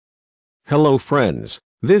Hello friends,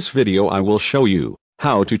 this video I will show you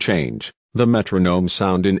how to change the metronome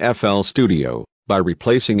sound in FL Studio by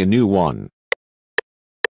replacing a new one.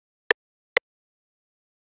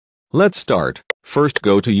 Let's start. First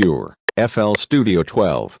go to your FL Studio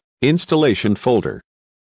 12 installation folder.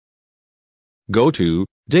 Go to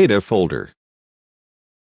Data folder.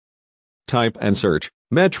 Type and search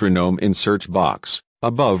Metronome in search box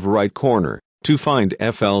above right corner to find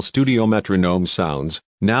FL Studio metronome sounds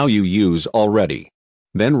now you use already.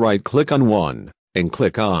 Then right-click on one and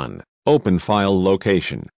click on Open File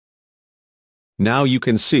Location. Now you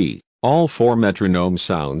can see all 4 metronome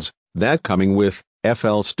sounds that coming with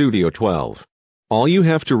FL Studio 12. All you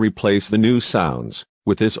have to replace the new sounds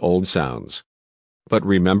with this old sounds. But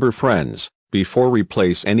remember friends, before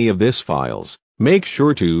replace any of this files, make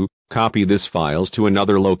sure to copy this files to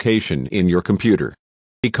another location in your computer.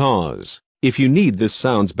 Because if you need this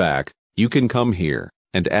sounds back, you can come here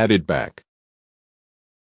and add it back.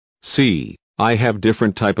 See, I have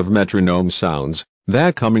different type of metronome sounds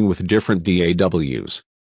that coming with different DAWs.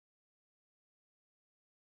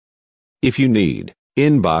 If you need,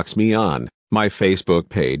 inbox me on my Facebook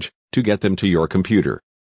page to get them to your computer.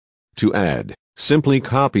 To add, simply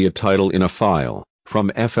copy a title in a file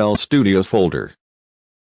from FL Studio folder.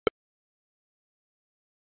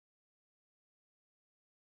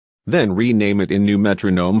 Then rename it in new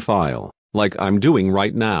metronome file, like I'm doing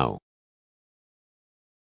right now.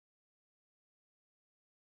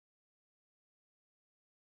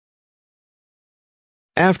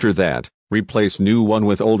 After that, replace new one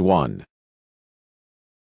with old one.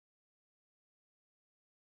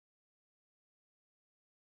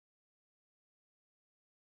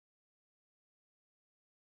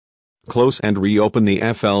 Close and reopen the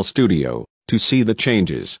FL Studio to see the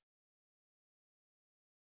changes.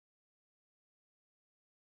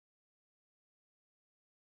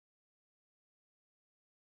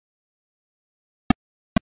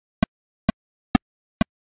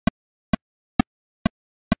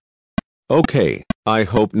 Okay, I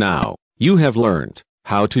hope now you have learned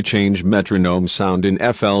how to change metronome sound in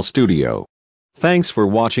FL Studio. Thanks for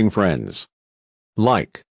watching friends.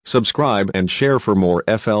 Like, subscribe and share for more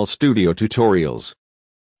FL Studio tutorials.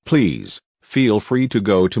 Please, feel free to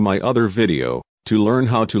go to my other video to learn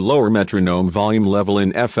how to lower metronome volume level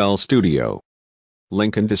in FL Studio.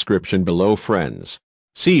 Link in description below friends.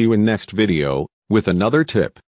 See you in next video with another tip.